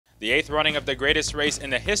The eighth running of the greatest race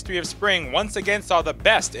in the history of spring once again saw the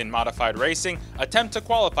best in modified racing attempt to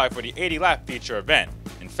qualify for the 80-lap feature event.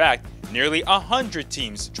 In fact, nearly 100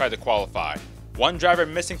 teams tried to qualify. One driver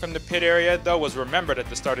missing from the pit area, though, was remembered at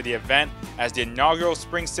the start of the event as the inaugural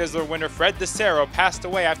Spring Sizzler winner Fred DeCero passed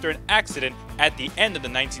away after an accident at the end of the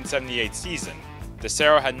 1978 season.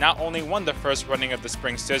 DeCero had not only won the first running of the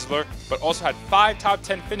Spring Sizzler, but also had 5 top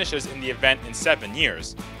 10 finishes in the event in 7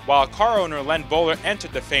 years. While car owner Len Bowler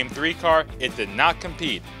entered the famed 3 car, it did not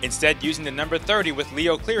compete, instead using the number 30 with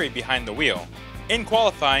Leo Cleary behind the wheel. In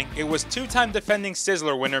qualifying, it was 2-time defending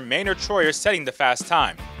Sizzler winner Maynard Troyer setting the fast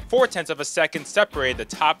time. 0.4 of a second separated the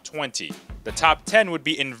top 20. The top 10 would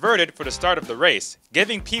be inverted for the start of the race,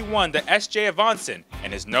 giving P1 to S.J. Avanson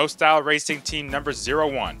and his no-style racing team number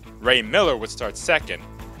 01. Ray Miller would start second.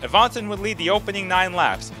 Avanson would lead the opening 9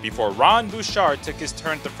 laps before Ron Bouchard took his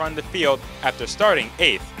turn at the front of the field after starting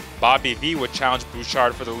 8th. Bobby V would challenge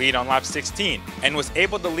Bouchard for the lead on lap 16 and was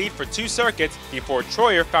able to lead for 2 circuits before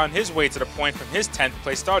Troyer found his way to the point from his 10th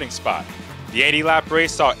place starting spot. The 80-lap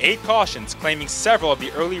race saw 8 cautions, claiming several of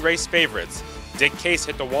the early race favorites. Dick Case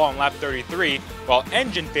hit the wall on lap 33, while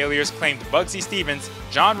engine failures claimed Bugsy Stevens,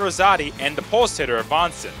 John Rosati, and the pulse hitter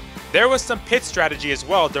Avanson. There was some pit strategy as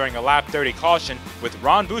well during a lap 30 caution, with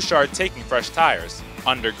Ron Bouchard taking fresh tires.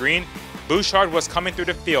 Under green, Bouchard was coming through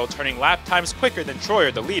the field, turning lap times quicker than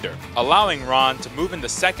Troyer, the leader, allowing Ron to move in the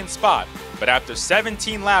 2nd spot. But after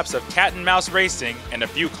 17 laps of cat and mouse racing and a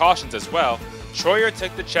few cautions as well, Troyer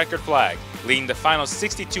took the checkered flag, leading the final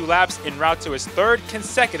 62 laps en route to his 3rd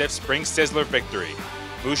consecutive Spring Sizzler victory.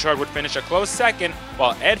 Bouchard would finish a close 2nd,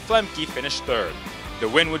 while Ed Flemke finished 3rd. The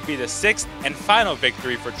win would be the 6th and final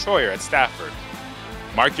victory for Troyer at Stafford.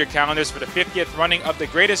 Mark your calendars for the 50th running of the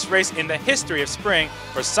greatest race in the history of spring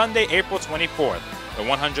for Sunday, April 24th. The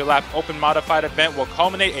 100-lap open modified event will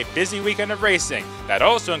culminate a busy weekend of racing that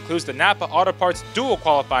also includes the NAPA Auto Parts dual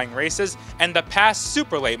qualifying races and the past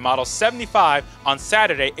Super Late Model 75 on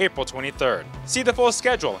Saturday, April 23rd. See the full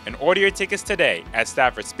schedule and order your tickets today at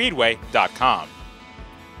StaffordSpeedway.com.